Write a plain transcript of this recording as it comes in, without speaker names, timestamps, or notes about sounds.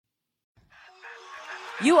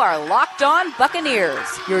You are Locked On Buccaneers,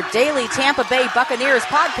 your daily Tampa Bay Buccaneers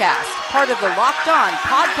podcast, part of the Locked On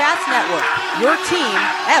Podcast Network, your team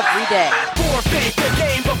every day. Forfeit the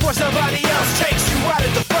game before somebody else takes you out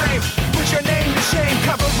of the frame. Put your name to shame,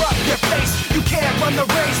 cover up your face. You can't run the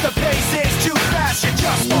race, the pace is too fast, you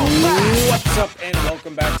just won't last. What's up, and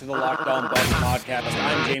welcome back to the Locked On Bucs podcast.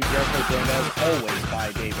 I'm James Yarko, joined as always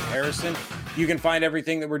by David Harrison. You can find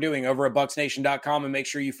everything that we're doing over at BucsNation.com, and make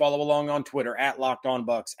sure you follow along on Twitter at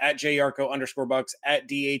LockedOnBucs, at JYarko_Bucs, at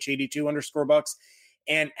DH82_Bucs,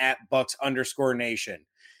 and at Bucs_Nation.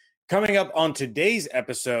 Coming up on today's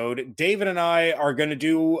episode, David and I are going to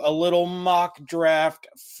do a little mock draft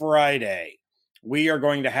Friday. We are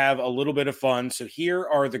going to have a little bit of fun, so here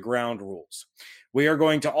are the ground rules. We are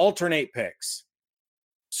going to alternate picks,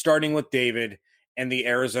 starting with David and the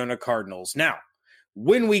Arizona Cardinals. Now,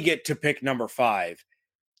 when we get to pick number 5,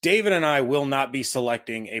 David and I will not be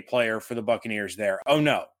selecting a player for the Buccaneers there. Oh,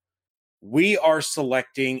 no. We are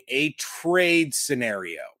selecting a trade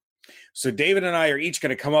scenario. So David and I are each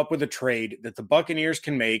going to come up with a trade that the Buccaneers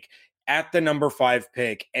can make at the number 5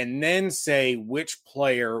 pick, and then say which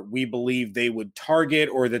player we believe they would target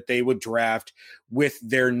or that they would draft with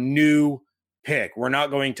their new pick. We're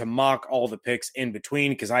not going to mock all the picks in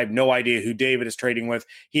between because I have no idea who David is trading with.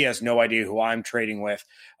 He has no idea who I'm trading with.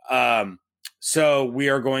 So we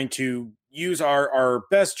are going to use our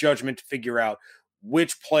best judgment to figure out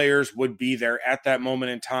which players would be there at that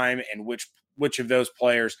moment in time and which of those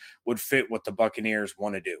players would fit what the Buccaneers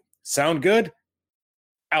want to do. Sound good?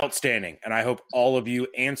 Outstanding. And I hope all of you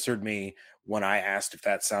answered me when I asked if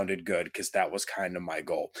that sounded good, because that was kind of my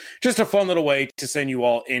goal. Just a fun little way to send you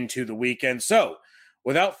all into the weekend. So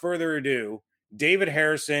without further ado, David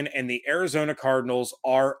Harrison and the Arizona Cardinals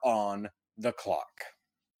are on the clock.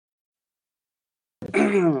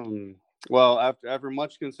 Well, after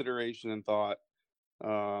much consideration and thought,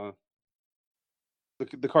 the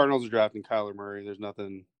Cardinals are drafting Kyler Murray. There's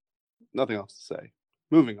nothing else to say.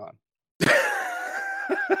 Moving on.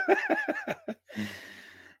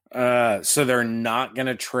 So they're not going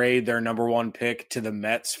to trade their number 1 pick to the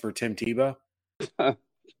Mets for Tim Tebow?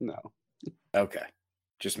 No. Okay.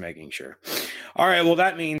 Just making sure. All right. Well,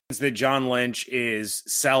 that means that John Lynch is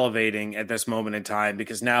salivating at this moment in time,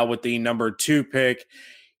 because now with the number 2 pick,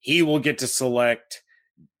 he will get to select.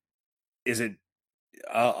 Is it?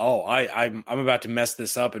 I'm about to mess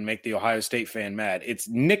this up and make the Ohio State fan mad. It's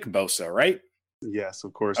Nick Bosa, right? Yes,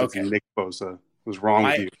 of course. Okay. It's Nick Bosa. What's wrong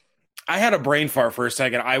with you? I had a brain fart for a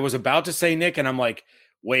second. I was about to say Nick, and I'm like,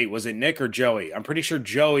 wait, was it Nick or Joey? I'm pretty sure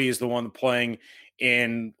Joey is the one playing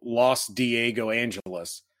in Los Diego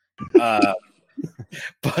Angeles. But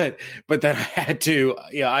then I had to,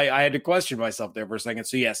 I had to question myself there for a second.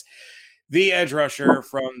 So yes, the edge rusher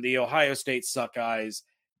from the Ohio State Suckeyes,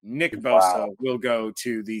 Nick Bosa, will go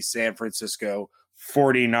to the San Francisco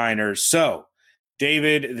 49ers. So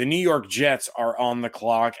David, the New York Jets are on the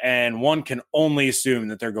clock, and one can only assume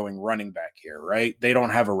that they're going running back here, right? They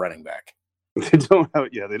don't have a running back. They don't have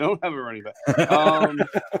a running back.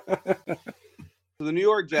 So the New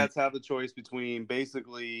York Jets have the choice between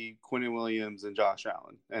basically Quinnen Williams and Josh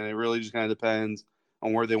Allen, and it really just kind of depends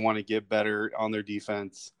on where they want to get better on their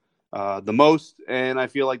defense the most, and I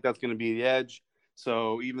feel like that's going to be the edge.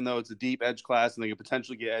 So even though it's a deep edge class and they could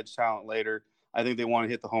potentially get edge talent later, I think they want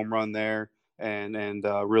to hit the home run there and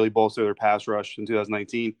really bolster their pass rush in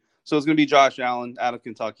 2019. So it's going to be Josh Allen out of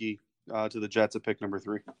Kentucky to the Jets at pick number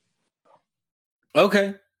 3.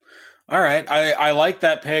 Okay. All right. I like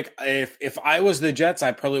that pick. If I was the Jets,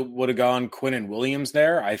 I probably would have gone Quinnen Williams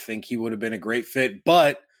there. I think he would have been a great fit.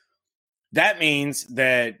 But that means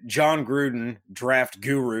that John Gruden, draft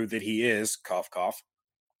guru that he is, cough, cough,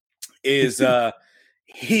 is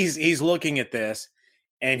he's looking at this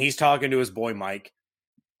and he's talking to his boy Mike.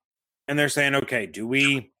 And they're saying, okay, do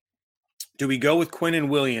we go with Quinnen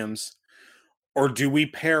Williams, or do we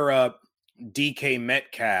pair up DK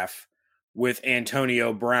Metcalf with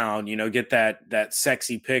Antonio Brown, get that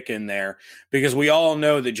sexy pick in there? Because we all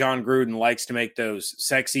know that John Gruden likes to make those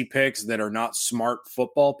sexy picks that are not smart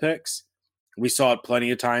football picks. We saw it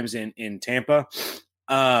plenty of times in Tampa.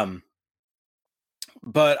 But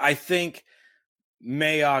I think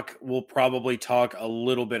Mayock will probably talk a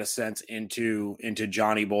little bit of sense into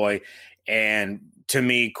Johnny Boy. And to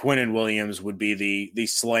me, Quinnen Williams would be the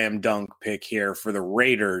slam dunk pick here for the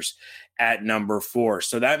Raiders at number 4.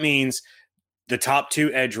 So that means the top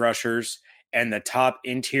 2 edge rushers and the top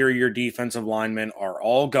interior defensive linemen are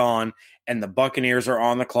all gone, and the Buccaneers are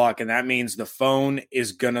on the clock. And that means the phone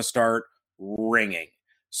is going to start ringing.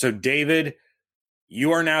 So David,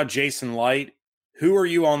 you are now Jason Light. Who are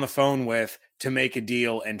you on the phone with to make a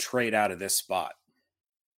deal and trade out of this spot?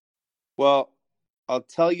 Well, I'll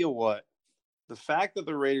tell you what. The fact that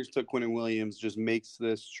the Raiders took Quinnen Williams just makes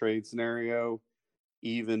this trade scenario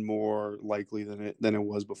even more likely than it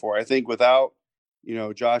was before. I think without,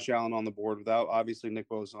 Josh Allen on the board, without obviously Nick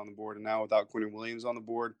Bosa on the board, and now without Quinnen Williams on the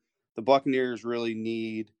board, the Buccaneers really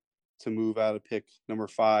need to move out of pick number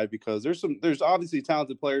 5 because there's obviously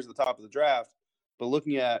talented players at the top of the draft, but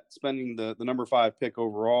looking at spending the number 5 pick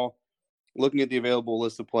overall, looking at the available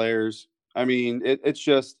list of players, I mean, it's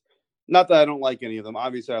just not that I don't like any of them.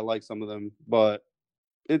 Obviously, I like some of them, but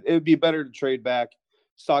it would be better to trade back,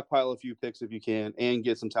 stockpile a few picks if you can, and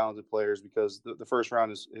get some talented players because the first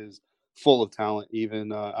round is full of talent,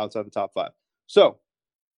 even outside the top 5. So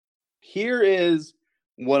here is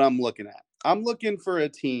what I'm looking at. I'm looking for a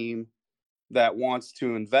team that wants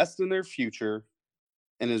to invest in their future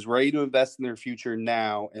and is ready to invest in their future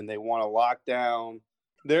now, and they want to lock down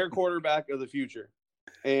their quarterback of the future.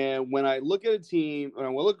 And when I look at a team, when I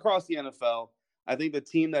look across the NFL, I think the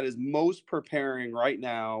team that is most preparing right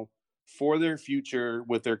now for their future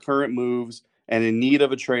with their current moves and in need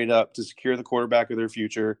of a trade up to secure the quarterback of their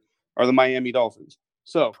future are the Miami Dolphins.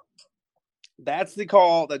 So that's the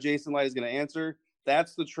call that Jason Light is going to answer.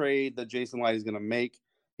 That's the trade that Jason Light is going to make.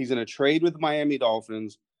 He's going to trade with the Miami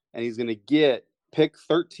Dolphins, and he's going to get pick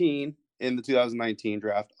 13 in the 2019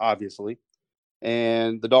 draft, obviously.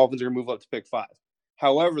 And the Dolphins are going to move up to pick 5.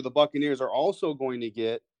 However, the Buccaneers are also going to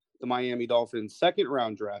get the Miami Dolphins' second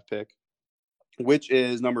round draft pick, which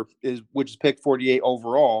is pick 48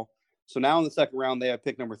 overall. So now in the second round, they have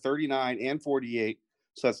pick number 39 and 48.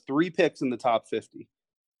 So that's 3 picks in the top 50.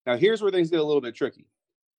 Now here's where things get a little bit tricky,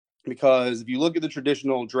 because if you look at the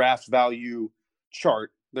traditional draft value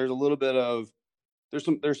chart, there's a little bit of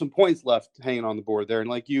there's some points left hanging on the board there. And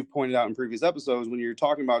like you've pointed out in previous episodes, when you're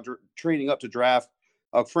talking about trading up to draft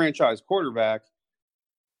a franchise quarterback,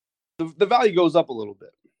 the value goes up a little bit.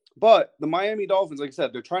 But the Miami Dolphins, like I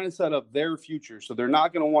said, they're trying to set up their future. So they're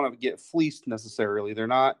not going to want to get fleeced necessarily. They're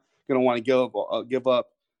not going to want to give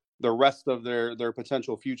up the rest of their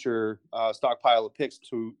potential future stockpile of picks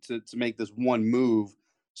to make this one move.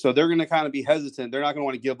 So they're going to kind of be hesitant. They're not going to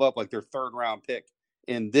want to give up like their 3rd round pick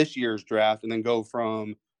in this year's draft and then go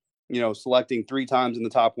from, selecting 3 times in the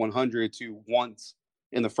top 100 to once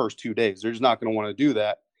in the first 2 days. They're just not going to want to do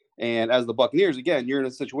that. And as the Buccaneers, again, you're in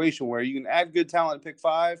a situation where you can add good talent at pick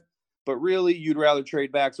 5, but really you'd rather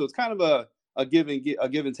trade back. So it's kind of a give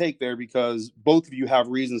and take there, because both of you have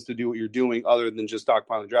reasons to do what you're doing other than just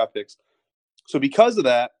stockpiling draft picks. So because of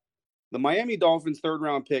that, the Miami Dolphins 3rd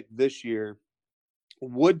round pick this year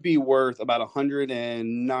would be worth about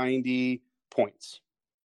 190 points.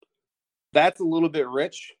 That's a little bit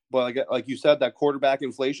rich, but like you said, that quarterback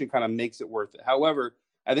inflation kind of makes it worth it. However,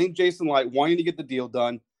 I think Jason Light, wanting to get the deal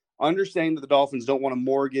done, understanding that the Dolphins don't want to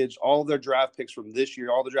mortgage all of their draft picks from this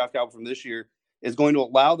year, all the draft capital from this year, is going to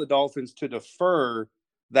allow the Dolphins to defer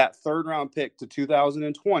that 3rd round pick to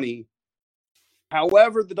 2020.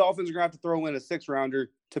 However, the Dolphins are going to have to throw in a 6th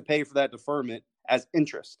rounder to pay for that deferment as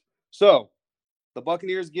interest. So the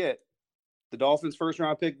Buccaneers get the Dolphins' 1st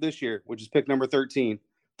round pick this year, which is pick number 13,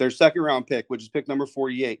 their 2nd round pick, which is pick number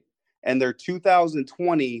 48, and their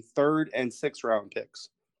 2020 3rd and 6th round picks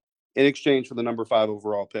in exchange for the number 5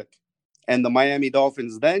 overall pick. And the Miami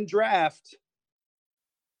Dolphins then draft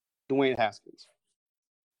Dwayne Haskins.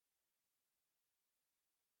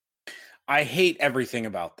 I hate everything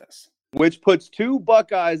about this. Which puts 2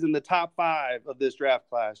 Buckeyes in the top 5 of this draft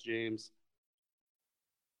class, James.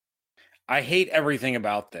 I hate everything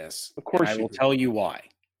about this. Of course, I will tell you why.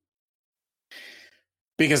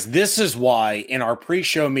 Because this is why in our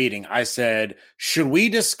pre-show meeting, I said, should we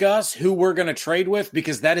discuss who we're going to trade with?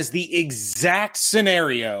 Because that is the exact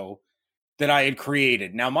scenario that I had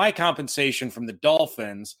created. Now, my compensation from the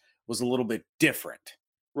Dolphins was a little bit different.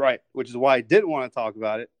 Right, which is why I didn't want to talk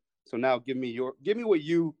about it. So now give me what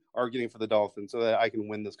you are getting for the Dolphins so that I can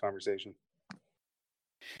win this conversation.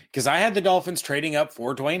 Because I had the Dolphins trading up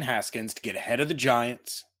for Dwayne Haskins to get ahead of the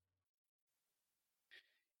Giants.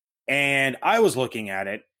 And I was looking at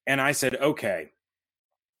it, and I said, okay,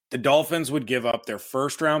 the Dolphins would give up their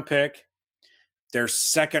 1st round pick, their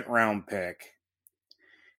 2nd round pick.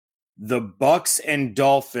 The Bucs and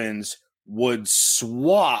Dolphins would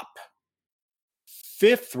swap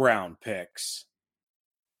 5th round picks,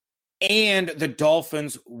 and the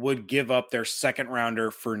Dolphins would give up their 2nd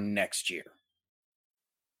rounder for next year.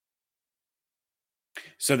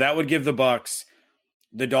 So that would give the Bucs,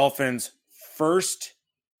 the Dolphins' 1st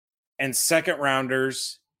and 2nd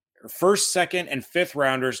rounders, or 1st, 2nd, and 5th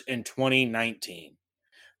rounders in 2019.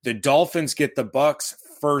 The Dolphins get the Bucs'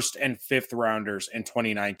 1st and 5th rounders in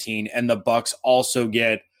 2019, and the Bucs also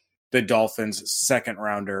get the Dolphins' 2nd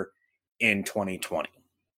rounder in 2020.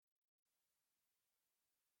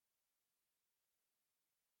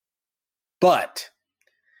 But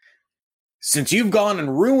since you've gone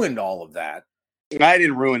and ruined all of that. I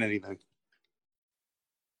didn't ruin anything.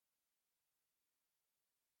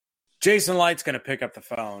 Jason Light's going to pick up the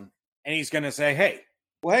phone, and he's going to say, hey.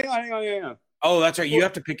 Well, hang on. Oh, that's right. You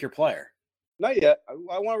have to pick your player. Not yet. I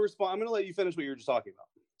want to respond. I'm going to let you finish what you were just talking about.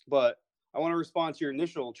 But I want to respond to your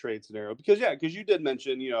initial trade scenario because you did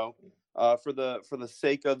mention, for the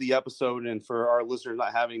sake of the episode and for our listeners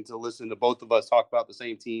not having to listen to both of us talk about the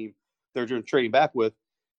same team they're trading back with,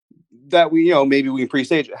 that we, maybe we can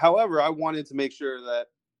pre-stage it. However, I wanted to make sure that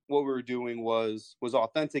what we were doing was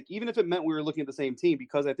authentic, even if it meant we were looking at the same team,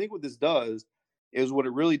 because I think what this does is what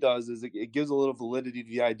it really does is it gives a little validity to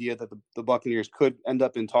the idea that the Buccaneers could end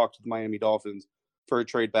up in talks with the Miami Dolphins for a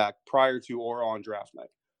trade back prior to or on draft night.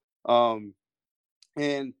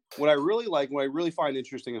 And what I really like, what I really find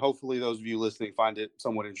interesting, and hopefully those of you listening find it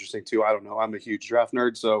somewhat interesting too. I don't know. I'm a huge draft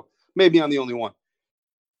nerd, so maybe I'm the only one.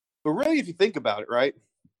 But really, if you think about it, right,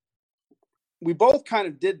 we both kind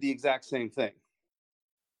of did the exact same thing.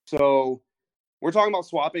 So we're talking about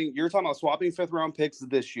swapping. You're talking about swapping 5th-round picks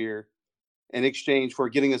this year in exchange for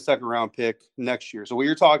getting a 2nd-round pick next year. So what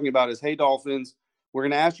you're talking about is, hey, Dolphins, we're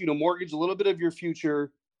going to ask you to mortgage a little bit of your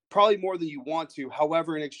future, probably more than you want to.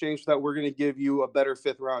 However, in exchange for that, we're going to give you a better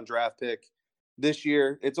 5th-round draft pick this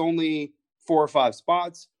year. It's only 4 or 5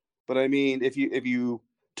 spots, but I mean, if you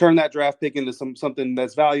turn that draft pick into something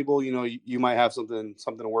that's valuable, you might have something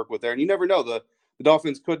to work with there. And you never know. The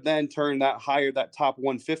Dolphins could then turn that top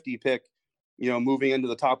 150 pick, moving into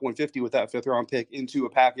the top 150 with that 5th-round pick into a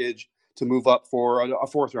package to move up for a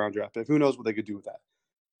 4th-round draft pick. Who knows what they could do with that?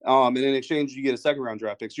 And in exchange, you get a 2nd-round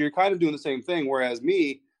draft pick. So you're kind of doing the same thing. Whereas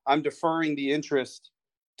me, I'm deferring the interest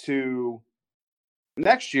to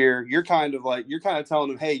next year. You're kind of telling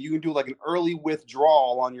them, hey, you can do like an early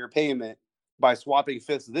withdrawal on your payment by swapping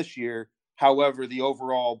 5ths this year. However, the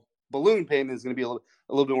overall balloon payment is going to be a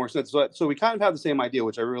little bit more expensive. So we kind of have the same idea,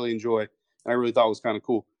 which I really enjoy. And I really thought was kind of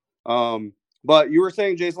cool. But you were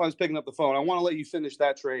saying Jason was picking up the phone. I want to let you finish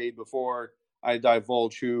that trade before I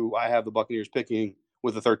divulge who I have the Buccaneers picking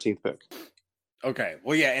with the 13th pick. Okay.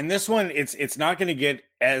 Well, yeah, and this one, it's not going to get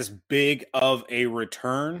as big of a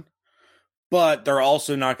return, but they're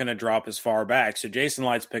also not going to drop as far back. So Jason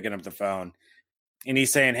Light's picking up the phone, and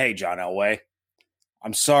he's saying, hey, John Elway,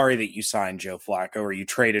 I'm sorry that you signed Joe Flacco or you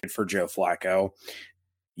traded for Joe Flacco.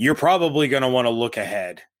 You're probably going to want to look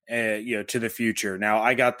ahead, to the future. Now,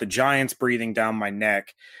 I got the Giants breathing down my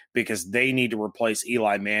neck because they need to replace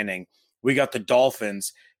Eli Manning. We got the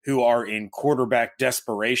Dolphins who are in quarterback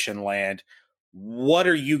desperation land. What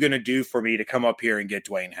are you going to do for me to come up here and get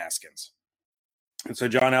Dwayne Haskins? And so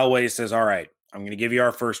John Elway says, all right, I'm going to give you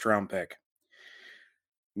our 1st-round pick.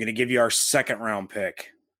 I'm going to give you our 2nd-round pick.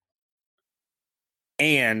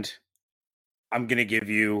 And I'm going to give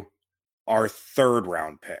you our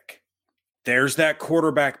 3rd-round pick. There's that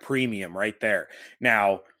quarterback premium right there.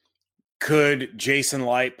 Now, could Jason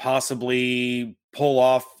Light possibly pull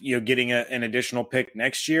off, getting an additional pick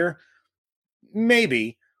next year?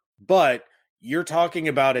 Maybe, but you're talking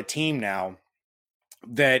about a team now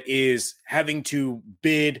that is having to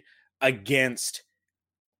bid against,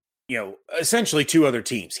 essentially 2 other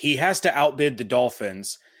teams. He has to outbid the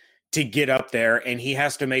Dolphins to get up there, and he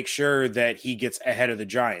has to make sure that he gets ahead of the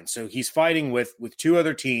Giants. So he's fighting with 2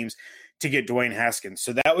 other teams to get Dwayne Haskins.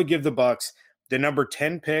 So that would give the Bucs the number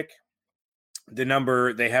 10 pick. They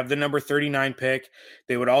have the number 39 pick.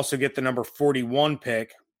 They would also get the number 41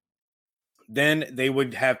 pick. Then they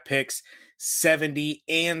would have picks 70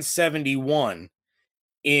 and 71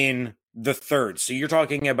 in the 3rd. So you're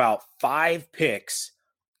talking about 5 picks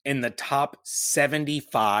in the top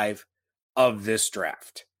 75 of this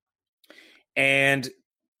draft. And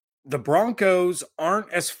the Broncos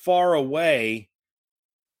aren't as far away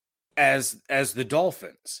as the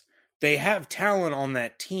Dolphins. They have talent on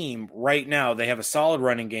that team right now. They have a solid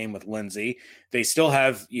running game with Lindsey. They still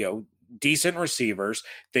have, decent receivers.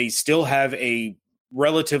 They still have a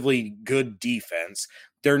relatively good defense.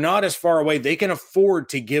 They're not as far away. They can afford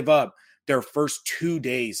to give up their first 2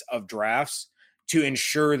 days of drafts to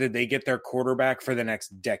ensure that they get their quarterback for the next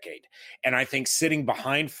decade. And I think sitting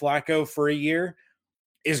behind Flacco for a year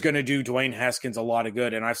is going to do Dwayne Haskins a lot of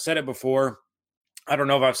good. And I've said it before. I don't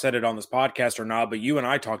know if I've said it on this podcast or not, but you and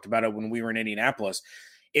I talked about it when we were in Indianapolis.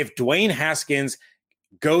 If Dwayne Haskins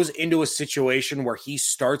goes into a situation where he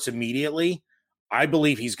starts immediately, I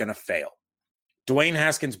believe he's going to fail. Dwayne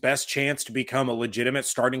Haskins' best chance to become a legitimate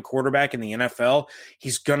starting quarterback in the NFL,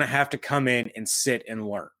 he's going to have to come in and sit and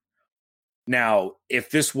learn. Now,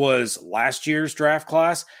 if this was last year's draft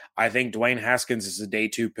class, I think Dwayne Haskins is a day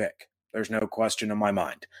 2 pick. There's no question in my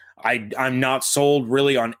mind. I'm not sold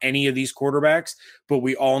really on any of these quarterbacks, but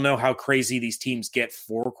we all know how crazy these teams get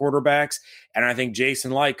for quarterbacks. And I think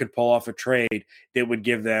Jason Light could pull off a trade that would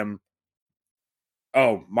give them,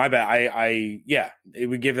 oh, my bad. It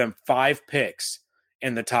would give them 5 picks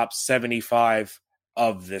in the top 75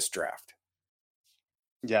 of this draft.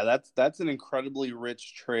 Yeah, that's an incredibly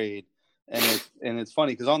rich trade. And it's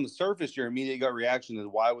funny because on the surface, your immediate gut reaction is,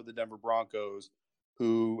 why would the Denver Broncos,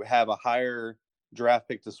 who have a higher draft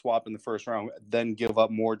pick to swap in the first round, then give up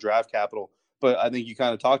more draft capital? But I think you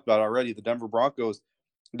kind of talked about it already. The Denver Broncos,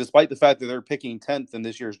 despite the fact that they're picking 10th in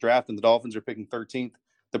this year's draft and the Dolphins are picking 13th,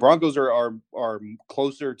 the Broncos are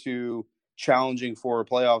closer to challenging for a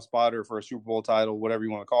playoff spot or for a Super Bowl title, whatever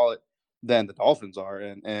you want to call it, than the Dolphins are.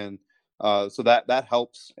 And so that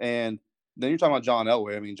helps. And then you're talking about John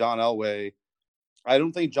Elway. I mean, John Elway, I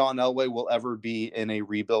don't think John Elway will ever be in a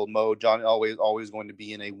rebuild mode. John Elway is always going to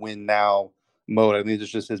be in a win now mode. I think it's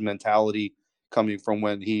just his mentality coming from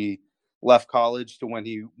when he left college to when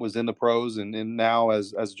he was in the pros and now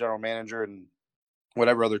as a general manager and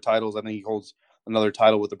whatever other titles. I think he holds another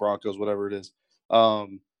title with the Broncos, whatever it is.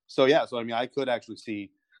 So I mean, I could actually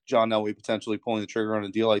see John Elway potentially pulling the trigger on a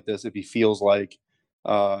deal like this if he feels like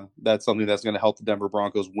that's something that's going to help the Denver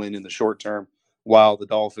Broncos win in the short term, while the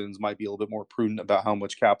Dolphins might be a little bit more prudent about how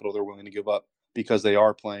much capital they're willing to give up because they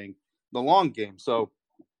are playing the long game. So,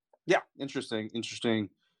 yeah, interesting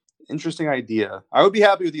idea. I would be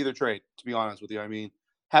happy with either trade, to be honest with you. I mean,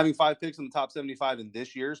 having 5 picks in the top 75 in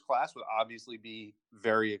this year's class would obviously be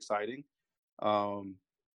very exciting. But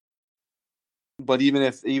even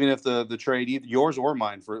if the trade, either yours or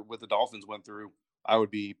mine, for what the Dolphins went through, I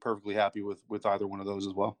would be perfectly happy with either one of those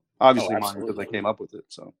as well. Obviously, mine because I came up with it.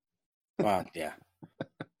 So, Yeah.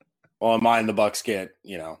 Well, mine, the Bucks get,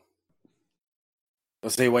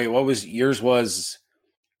 let's say, wait, what was yours? Was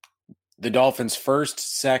the Dolphins first and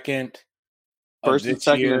second of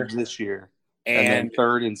this year, and then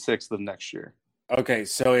third and sixth of next year. Okay,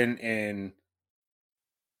 so in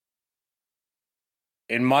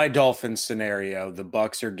my Dolphins scenario, the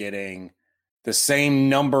Bucks are getting the same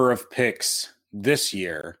number of picks this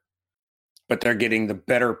year, but they're getting the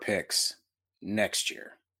better picks next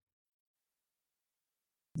year.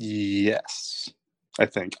 Yes, I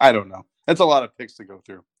think. I don't know. That's a lot of picks to go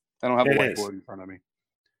through. I don't have a whiteboard in front of me.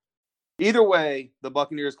 Either way, the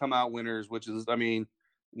Buccaneers come out winners, which is, I mean,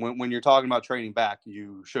 when you're talking about trading back,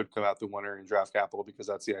 you should come out the winner in draft capital because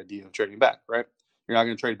that's the idea of trading back, right? You're not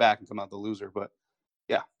going to trade back and come out the loser. But,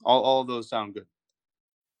 yeah, all of those sound good.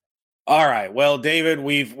 All right. Well, David,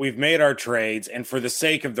 we've made our trades, and for the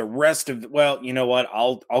sake of the rest of you know what?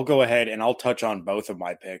 I'll go ahead and I'll touch on both of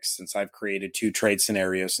my picks since I've created 2 trade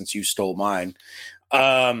scenarios since you stole mine.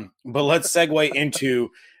 But let's segue into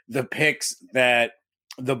the picks that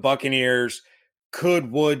the Buccaneers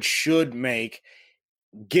should make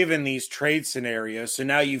given these trade scenarios. So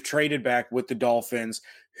now you've traded back with the Dolphins.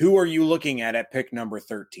 Who are you looking at pick number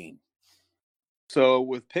 13? So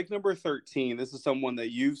with pick number 13, this is someone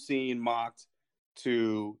that you've seen mocked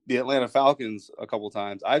to the Atlanta Falcons a couple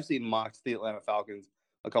times. I've seen mocked to the Atlanta Falcons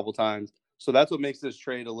a couple times. So that's what makes this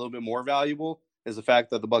trade a little bit more valuable, is the fact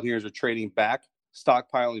that the Buccaneers are trading back,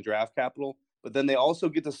 stockpiling draft capital, but then they also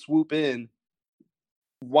get to swoop in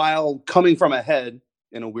while coming from ahead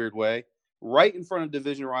in a weird way, right in front of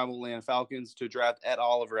division rival Atlanta Falcons to draft Ed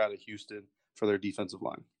Oliver out of Houston for their defensive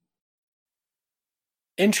line.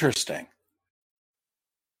 Interesting.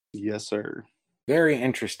 Yes, sir. Very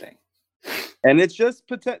interesting. And it's just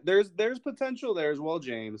there's potential there as well,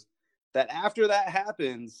 James, that after that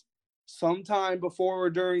happens, sometime before or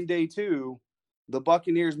during day 2, the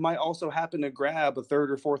Buccaneers might also happen to grab a 3rd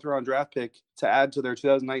or 4th round draft pick to add to their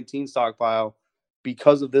 2019 stockpile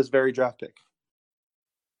because of this very draft pick.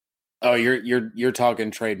 Oh, you're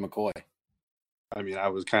talking trade McCoy. I mean, I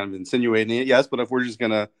was kind of insinuating it, yes, but if we're just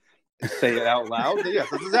gonna say it out loud, yes,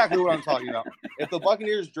 that's exactly what I'm talking about. If the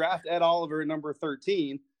Buccaneers draft Ed Oliver at number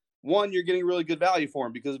 13, one, you're getting really good value for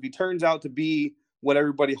him, because if he turns out to be what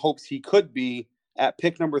everybody hopes he could be at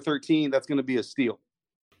pick number 13, that's going to be a steal.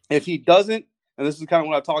 If he doesn't, and this is kind of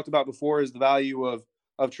what I've talked about before, is the value of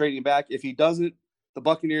trading back. If he doesn't, the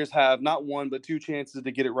Buccaneers have not 1 but 2 chances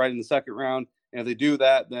to get it right in the second round. And if they do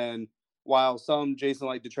that, then while some Jason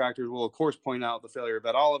Light detractors will, of course, point out the failure of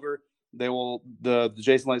Ed Oliver, the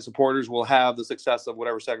Jason Light supporters will have the success of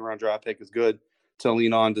whatever second round draft pick is good to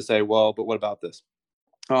lean on to say, well, but what about this?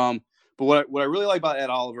 But what I really like about Ed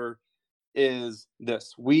Oliver is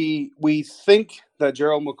this. We think that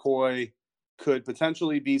Gerald McCoy could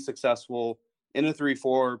potentially be successful in a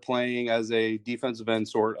 3-4 playing as a defensive end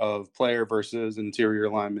sort of player versus interior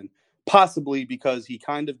lineman, possibly because he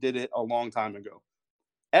kind of did it a long time ago.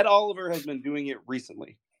 Ed Oliver has been doing it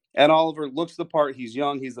recently. Ed Oliver looks the part. He's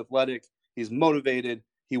young. He's athletic. He's motivated.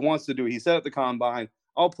 He wants to do it. He said at the combine,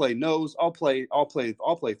 I'll play nose. I'll play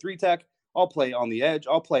 3-tech. I'll play on the edge.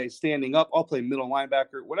 I'll play standing up. I'll play middle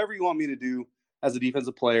linebacker. Whatever you want me to do as a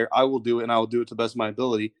defensive player, I will do it, and I will do it to the best of my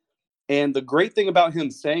ability. And the great thing about him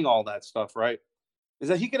saying all that stuff, right, is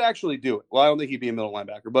that he could actually do it. Well, I don't think he'd be a middle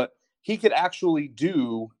linebacker, but he could actually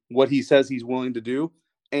do what he says he's willing to do.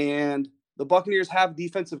 And the Buccaneers have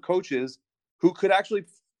defensive coaches who could actually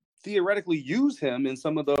theoretically use him in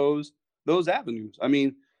some of those avenues. I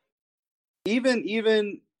mean,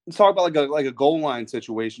 even talk about like a goal line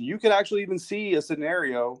situation. You could actually even see a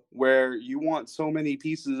scenario where you want so many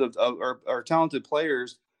pieces of or talented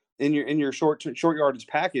players in your short yardage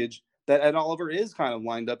package that Ed Oliver is kind of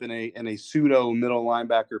lined up in a pseudo middle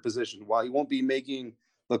linebacker position. While he won't be making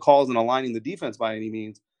the calls and aligning the defense by any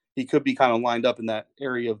means, he could be kind of lined up in that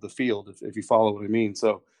area of the field, if you follow what I mean.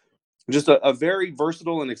 So just a very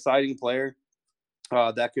versatile and exciting player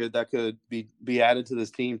that could be added to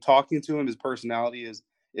this team. Talking to him, his personality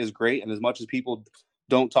is great. And as much as people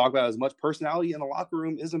don't talk about it as much, personality in the locker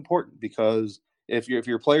room is important, because if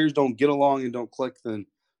your players don't get along and don't click, then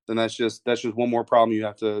that's just one more problem you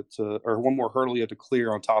have to or one more hurdle you have to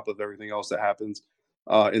clear on top of everything else that happens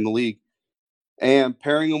in the league. And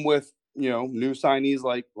pairing them with, new signees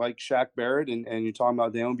like Shaq Barrett and you're talking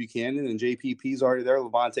about Daniel Buchanan, and JPP's already there,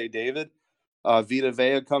 Levante David, Vita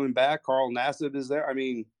Vea coming back, Carl Nassib is there. I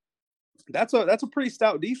mean, that's a pretty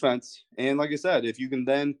stout defense. And like I said, if you can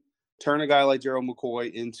then turn a guy like Gerald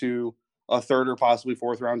McCoy into a third or possibly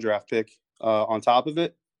fourth round draft pick on top of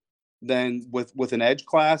it, then with an edge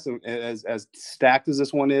class as stacked as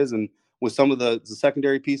this one is, and with some of the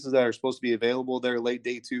secondary pieces that are supposed to be available there late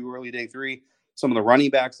day 2, early day 3, some of the running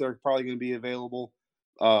backs that are probably going to be available.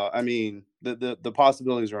 I mean, the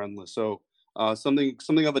possibilities are endless. So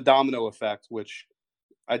something of a domino effect, which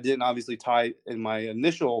I didn't obviously tie in my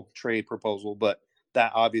initial trade proposal, but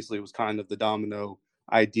that obviously was kind of the domino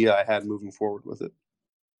idea I had moving forward with it.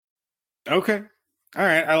 Okay. All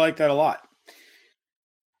right. I like that a lot.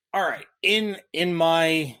 All right. In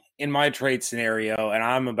my trade scenario, and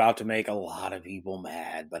I'm about to make a lot of people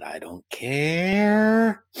mad, but I don't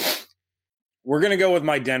care. We're going to go with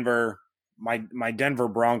my Denver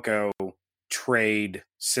Bronco trade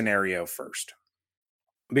scenario first,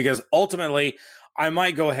 because ultimately I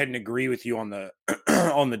might go ahead and agree with you on the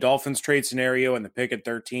on the Dolphins trade scenario and the pick at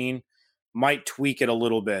 13. Might tweak it a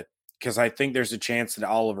little bit, because I think there's a chance that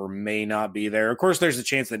Oliver may not be there. Of course, there's a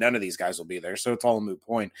chance that none of these guys will be there, so it's all a moot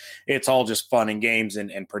point. It's all just fun and games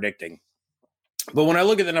and predicting. But when I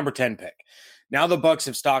look at the number 10 pick, now the Bucs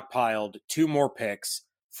have stockpiled 2 more picks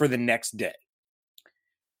for the next day.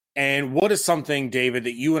 And what is something, David,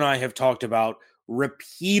 that you and I have talked about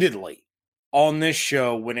repeatedly on this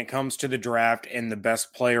show when it comes to the draft and the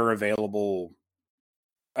best player available?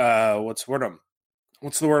 What's the word I'm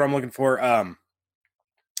looking for?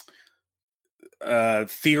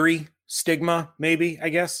 Theory, stigma, maybe, I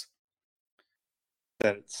guess.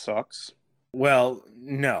 That it sucks. Well,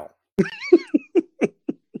 no.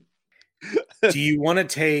 Do you want to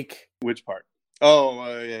take which part?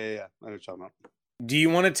 Oh, yeah. I know what you're talking about. Do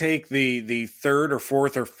you want to take the third or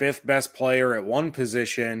fourth or fifth best player at one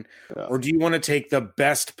position, or do you want to take the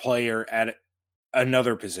best player at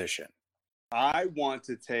another position? I want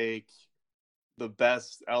to take the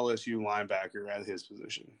best LSU linebacker at his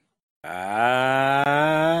position.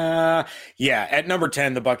 Yeah. At number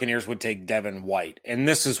 10, the Buccaneers would take Devin White, and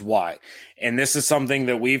this is why. And this is something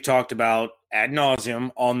that we've talked about ad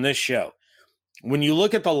nauseum on this show. When you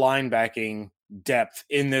look at the linebacking depth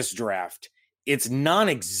in this draft, it's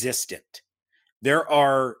non-existent. There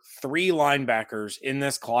are 3 linebackers in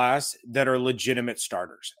this class that are legitimate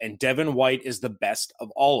starters, and Devin White is the best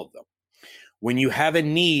of all of them. When you have a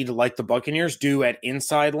need like the Buccaneers do at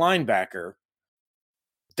inside linebacker,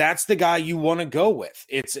 that's the guy you want to go with.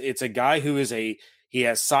 It's a guy who he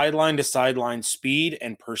has sideline to sideline speed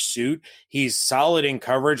and pursuit. He's solid in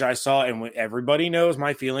coverage. I saw, and everybody knows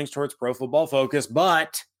my feelings towards Pro Football Focus,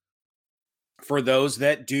 but for those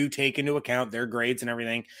that do take into account their grades and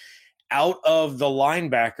everything, out of the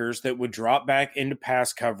linebackers that would drop back into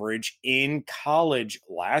pass coverage in college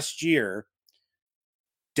last year,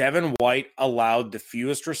 Devin White allowed the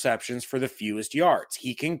fewest receptions for the fewest yards.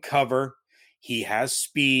 He can cover. He has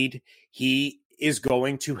speed. He is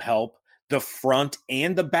going to help the front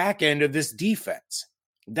and the back end of this defense.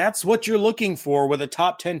 That's what you're looking for with a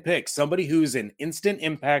top 10 pick. Somebody who's an instant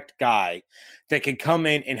impact guy that can come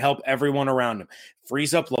in and help everyone around him.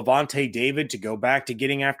 Frees up Levante David to go back to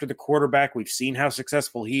getting after the quarterback. We've seen how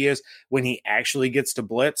successful he is when he actually gets to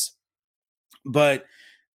blitz. But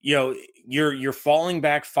you're falling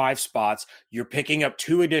back 5 spots. You're picking up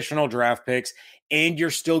 2 additional draft picks, and you're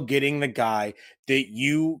still getting the guy that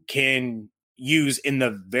you can use in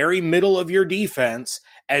the very middle of your defense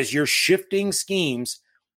as you're shifting schemes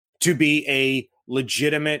to be a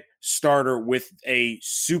legitimate starter with a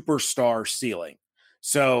superstar ceiling.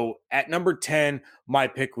 So at number 10, my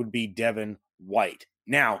pick would be Devin White.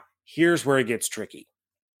 Now, here's where it gets tricky.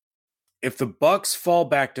 If the Bucs fall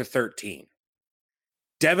back to 13,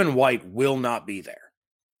 Devin White will not be there.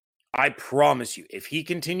 I promise you, if he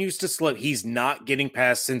continues to slip, he's not getting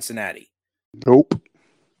past Cincinnati. Nope.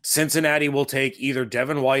 Cincinnati will take either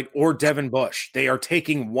Devin White or Devin Bush. They're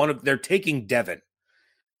taking Devin.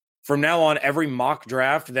 From now on, every mock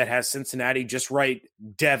draft that has Cincinnati, just write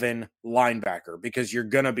Devin linebacker because you're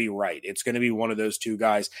going to be right. It's going to be one of those 2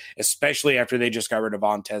 guys, especially after they just got rid of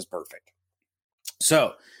Vontez Perfect.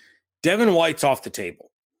 So, Devin White's off the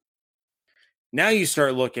table. Now you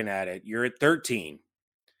start looking at it. You're at 13,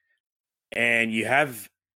 and you have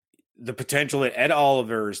the potential that Ed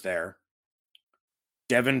Oliver is there.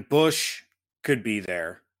 Devin Bush could be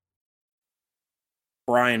there.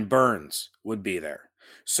 Brian Burns would be there.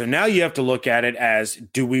 So now you have to look at it as,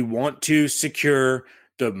 do we want to secure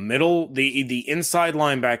the middle, the inside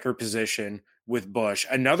linebacker position with Bush?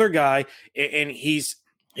 Another guy, and he's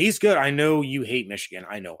good. I know you hate Michigan.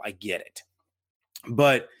 I know. I get it.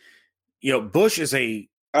 But, Bush is I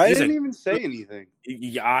didn't even say anything.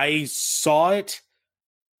 I saw it.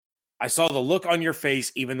 I saw the look on your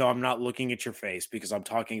face, even though I'm not looking at your face because I'm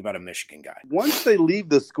talking about a Michigan guy. Once they leave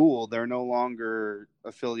the school, they're no longer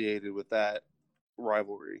affiliated with that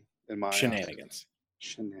rivalry in my Shenanigans.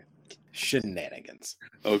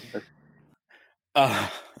 Okay.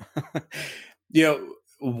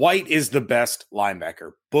 White is the best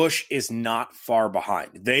linebacker. Bush is not far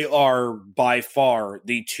behind. They are by far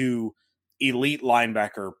the 2 elite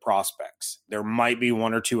linebacker prospects. There might be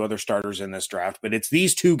 1 or 2 other starters in this draft, but it's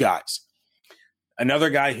these 2 guys.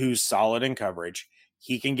 Another guy who's solid in coverage.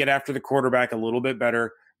 He can get after the quarterback a little bit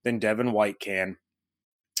better than Devin White can.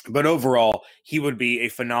 But overall, he would be a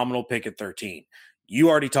phenomenal pick at 13. You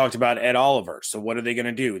already talked about Ed Oliver. So what are they going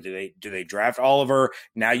to do? Do they draft Oliver?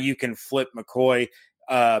 Now you can flip McCoy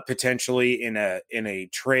potentially in a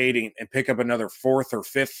trade and pick up another 4th or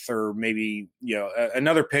 5th or maybe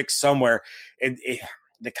another pick somewhere.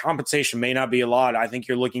 The compensation may not be a lot. I think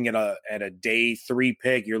you're looking at a day 3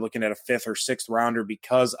 pick. You're looking at a 5th or 6th rounder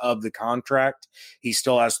because of the contract. He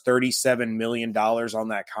still has $37 million on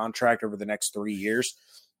that contract over the next 3 years.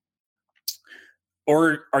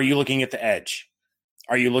 Or are you looking at the edge?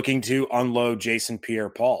 Are you looking to unload Jason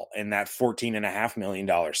Pierre-Paul in that $14.5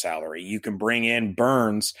 million salary? You can bring in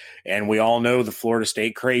Burns, and we all know the Florida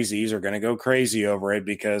State crazies are going to go crazy over it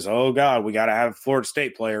because, oh, God, we got to have a Florida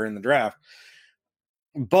State player in the draft.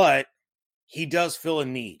 But he does fill a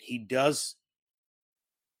need. He does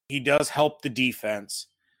help the defense,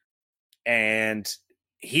 and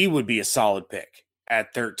he would be a solid pick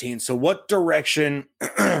at 13. So what direction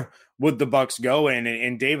would the Bucs go in?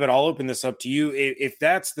 And David, I'll open this up to you. If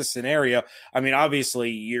that's the scenario, I mean, obviously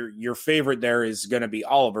your favorite there is going to be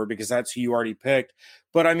Oliver because that's who you already picked.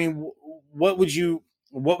 But I mean, what would you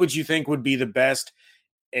think would be the best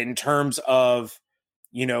in terms of,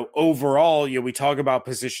 overall, we talk about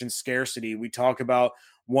position scarcity. We talk about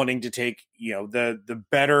wanting to take, the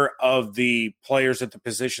better of the players at the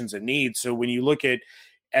positions in need. So when you look at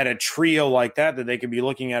a trio like that they could be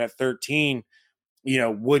looking at 13,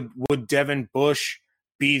 would Devin Bush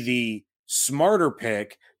be the smarter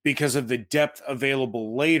pick because of the depth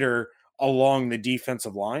available later along the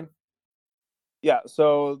defensive line? Yeah,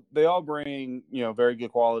 so they all bring, very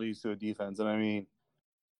good qualities to a defense. And I mean,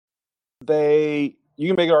 you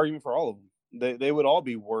can make an argument for all of them. They would all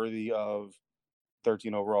be worthy of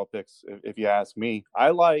 13 overall picks, if you ask me.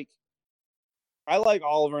 I like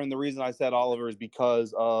Oliver, and the reason I said Oliver is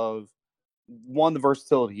because of, one, the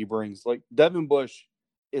versatility he brings. Like, Devin Bush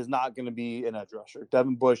is not going to be an edge rusher.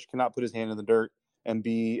 Devin Bush cannot put his hand in the dirt and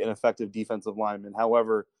be an effective defensive lineman.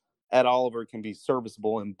 However, Ed Oliver can be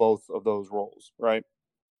serviceable in both of those roles, right?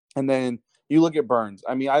 And then you look at Burns.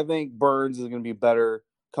 I mean, I think Burns is going to be better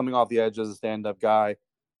coming off the edge as a stand-up guy.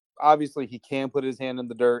 Obviously, he can put his hand in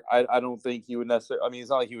the dirt. I don't think he would necessarily – I mean, it's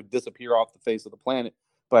not like he would disappear off the face of the planet,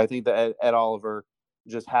 but I think that Ed Oliver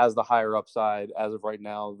just has the higher upside as of right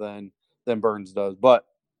now than Burns does. But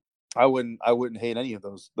I wouldn't hate any of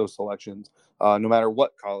those selections, no matter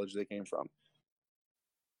what college they came from.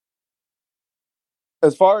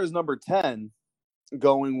 As far as number 10,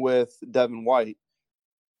 going with Devin White,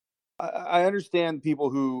 I understand people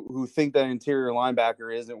who think that interior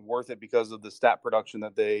linebacker isn't worth it because of the stat production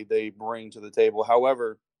that they bring to the table.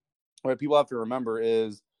 However, what people have to remember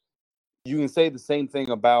is you can say the same thing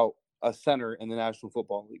about a center in the National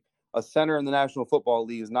Football League. A center in the National Football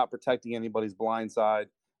League is not protecting anybody's blind side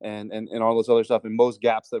and all this other stuff. And most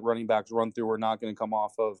gaps that running backs run through are not going to come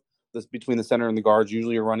off of this between the center and the guards.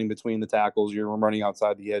 Usually you're running between the tackles. You're running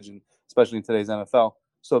outside the edge, and especially in today's NFL.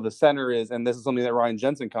 So the center is, and this is something that Ryan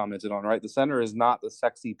Jensen commented on, right? The center is not the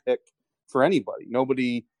sexy pick for anybody.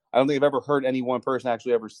 Nobody, I don't think I've ever heard any one person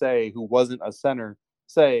actually ever say who wasn't a center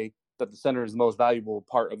say that the center is the most valuable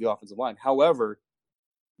part of the offensive line. However,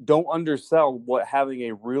 don't undersell what having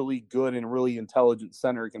a really good and really intelligent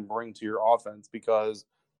center can bring to your offense, because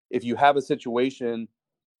if you have a situation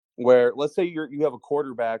where, let's say you have a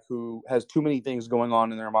quarterback who has too many things going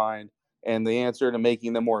on in their mind, and the answer to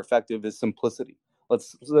making them more effective is simplicity.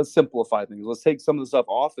 Let's simplify things. Let's take some of the stuff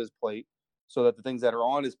off his plate so that the things that are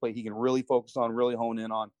on his plate he can really focus on, really hone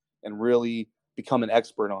in on, and really become an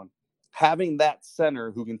expert on. Having that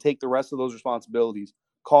center who can take the rest of those responsibilities,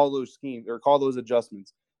 call those schemes or call those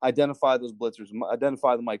adjustments, identify those blitzers,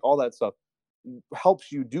 identify the mic, all that stuff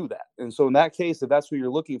helps you do that. And so in that case, if that's who you're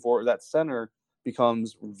looking for, that center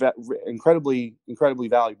becomes incredibly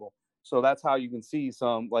valuable. So that's how you can see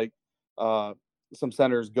some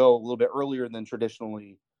centers go a little bit earlier than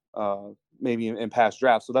traditionally maybe in past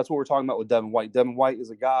drafts. So that's what we're talking about with Devin White. Devin White is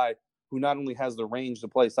a guy who not only has the range to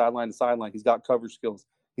play sideline to sideline, he's got coverage skills,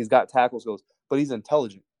 he's got tackle skills, but he's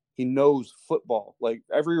intelligent. He knows football. Like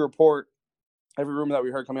every report, every rumor that we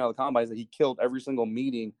heard coming out of the combine is that he killed every single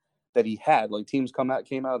meeting that he had. Like teams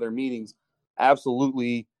came out of their meetings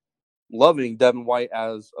absolutely loving Devin White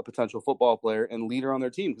as a potential football player and leader on their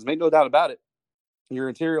team. Because make no doubt about it, your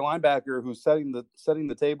interior linebacker who's setting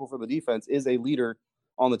the table for the defense is a leader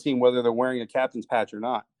on the team, whether they're wearing a captain's patch or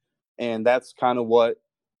not. And that's kind of what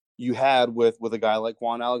you had with a guy like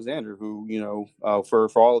Quan Alexander, who, for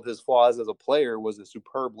all of his flaws as a player, was a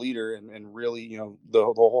superb leader and really, the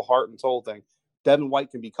whole heart and soul thing. Devin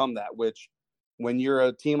White can become that, which when you're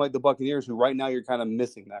a team like the Buccaneers, who right now you're kind of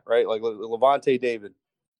missing that, right? Like Levante David,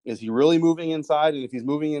 is he really moving inside? And if he's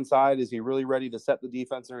moving inside, is he really ready to set the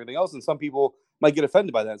defense and everything else? And some people might get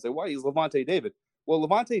offended by that and say, why, he's Levante David. Well,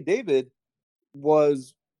 Levante David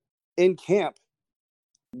was in camp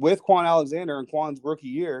with Quan Alexander in Quan's rookie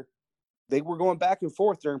year. They were going back and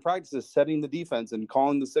forth during practices, setting the defense and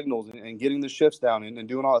calling the signals and getting the shifts down and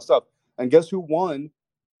doing all that stuff. And guess who won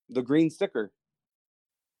the green sticker?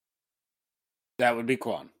 That would be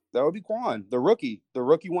Quan. That would be Quan, the rookie. The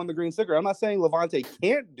rookie won the green sticker. I'm not saying Levante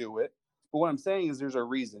can't do it, but what I'm saying is there's a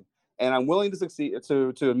reason. And I'm willing to succeed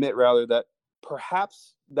to admit, rather, that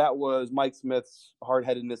perhaps that was Mike Smith's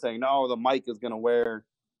hard-headedness saying, no, the mic is going to wear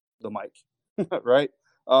the mic, right?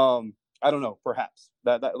 I don't know, perhaps.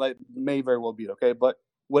 That may very well be it, okay? But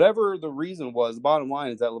whatever the reason was, the bottom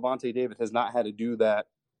line is that Levante David has not had to do that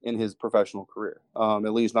in his professional career,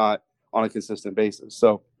 at least not on a consistent basis.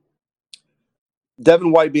 So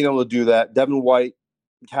Devin White being able to do that, Devin White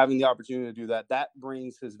having the opportunity to do that, that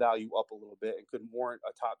brings his value up a little bit and could warrant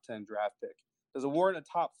a top 10 draft pick. Does it warrant a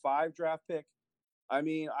top 5 draft pick? I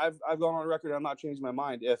mean, I've gone on record. I'm not changing my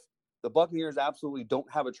mind. If the Buccaneers absolutely don't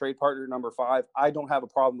have a trade partner number 5, I don't have a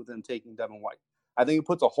problem with them taking Devin White. I think it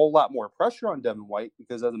puts a whole lot more pressure on Devin White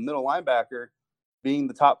because as a middle linebacker, being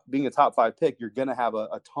a top 5 pick, you're going to have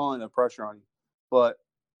a ton of pressure on you. But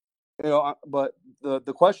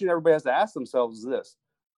the question everybody has to ask themselves is this: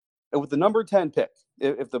 with the number 10 pick,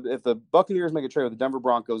 if the Buccaneers make a trade with the Denver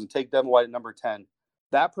Broncos and take Devin White at number 10,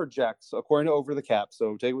 that projects, according to Over the Cap,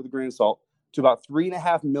 so take it with a grain of salt, to about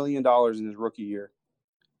 $3.5 million in his rookie year.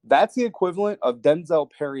 That's the equivalent of Denzel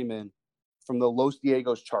Perryman from the Los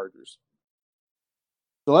Diegos Chargers.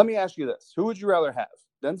 So let me ask you this: who would you rather have,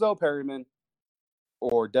 Denzel Perryman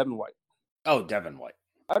or Devin White? Oh, Devin White.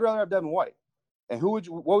 I'd rather have Devin White. And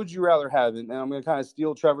what would you rather have? And I'm going to kind of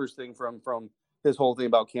steal Trevor's thing from his whole thing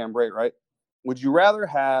about Cam Brate, right? Would you rather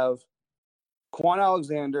have Quan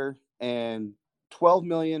Alexander and $12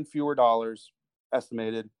 million fewer dollars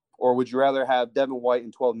estimated, or would you rather have Devin White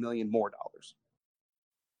and $12 million more dollars?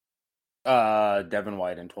 Devin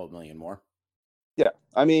White and $12 million more. Yeah,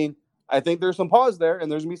 I mean, I think there's some pause there,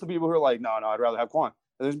 and there's gonna be some people who are like, no, I'd rather have Quan.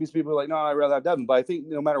 And there's gonna be some people who are like, no, I'd rather have Devin. But I think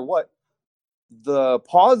no matter what, the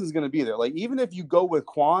pause is going to be there. Like, even if you go with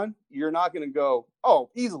Quan, you're not going to go, oh,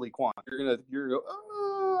 easily Quan. You're going to go,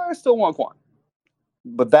 I still want Quan.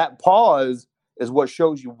 But that pause is what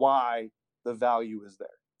shows you why the value is there.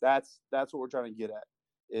 That's what we're trying to get at,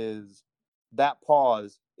 is that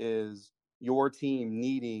pause is your team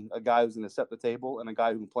needing a guy who's going to set the table and a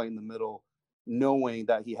guy who can play in the middle, knowing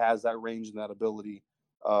that he has that range and that ability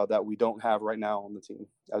that we don't have right now on the team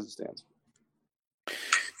as it stands.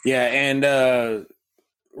 Yeah, and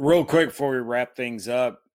real quick before we wrap things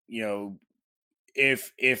up,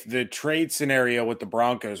 if the trade scenario with the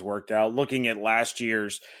Broncos worked out, looking at last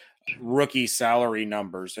year's rookie salary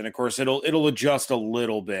numbers, and of course it'll adjust a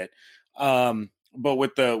little bit, but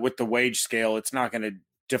with the wage scale, it's not going to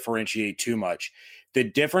differentiate too much. The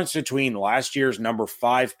difference between last year's number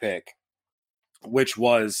 5 pick, which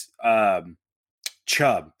was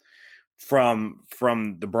Chubb from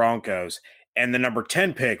the Broncos, and the number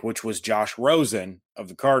 10 pick, which was Josh Rosen of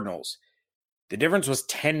the Cardinals, the difference was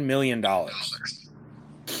 $10 million.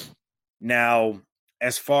 Now,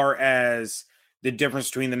 as far as the difference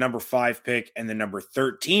between the number 5 pick and the number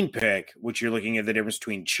 13 pick, which you're looking at the difference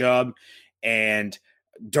between Chubb and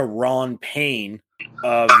Daron Payne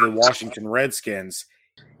of the Washington Redskins,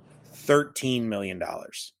 $13 million.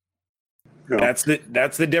 Yeah.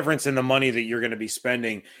 That's the difference in the money that you're going to be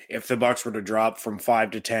spending if the Bucs were to drop from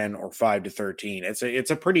 5 to 10 or 5 to 13.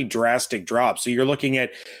 It's a pretty drastic drop. So you're looking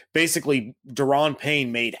at basically Daron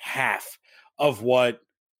Payne made half of what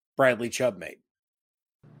Bradley Chubb made.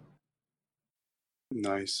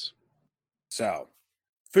 Nice. So,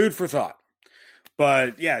 food for thought.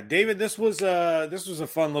 But yeah, David, this was a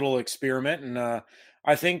fun little experiment, and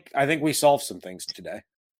I think we solved some things today.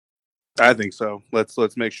 I think so. Let's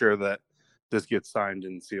make sure that this gets signed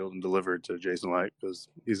and sealed and delivered to Jason Licht, because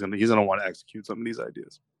he's gonna want to execute some of these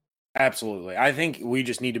ideas. Absolutely. I think we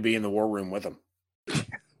just need to be in the war room with him.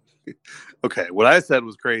 Okay, what I said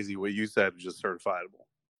was crazy. What you said was just certifiable.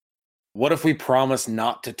 What if we promise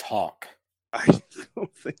not to talk? I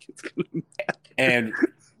don't think it's going to matter. And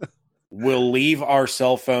we'll leave our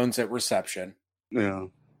cell phones at reception. Yeah.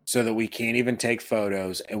 So that we can't even take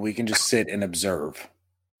photos and we can just sit and observe.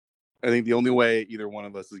 I think the only way either one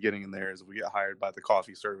of us is getting in there is if we get hired by the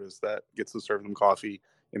coffee service that gets to serve them coffee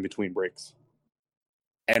in between breaks.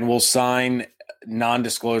 And we'll sign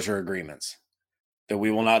non-disclosure agreements that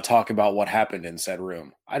we will not talk about what happened in said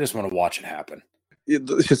room. I just want to watch it happen. See,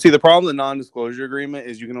 the problem with the non-disclosure agreement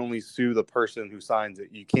is you can only sue the person who signs it.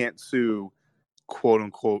 You can't sue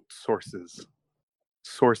quote-unquote sources.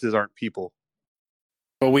 Sources aren't people.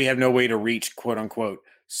 But we have no way to reach quote-unquote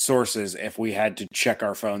sources if we had to check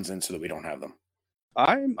our phones in so that we don't have them.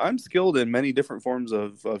 I'm skilled in many different forms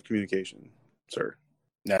of communication, sir.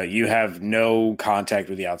 No, you have no contact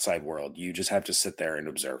with the outside world. You just have to sit there and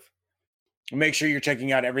observe. Make sure you're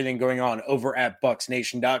checking out everything going on over at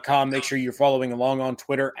BucsNation.com. Make sure you're following along on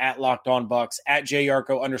Twitter at LockedOnBucs, at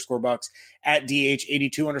JYarko_Bucs, at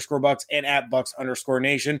DH82_Bucs, and at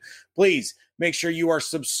Bucs_Nation. Please make sure you are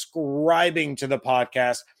subscribing to the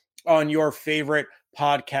podcast on your favorite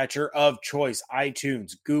podcatcher of choice: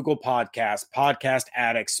 iTunes, Google Podcasts, Podcast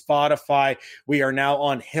Addict, Spotify. We are now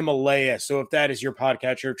on Himalaya. So if that is your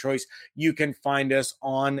podcatcher of choice, you can find us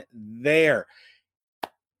on there.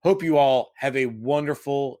 Hope you all have a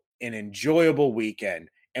wonderful and enjoyable weekend.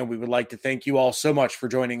 And we would like to thank you all so much for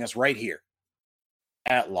joining us right here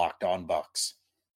at Locked On Bucs.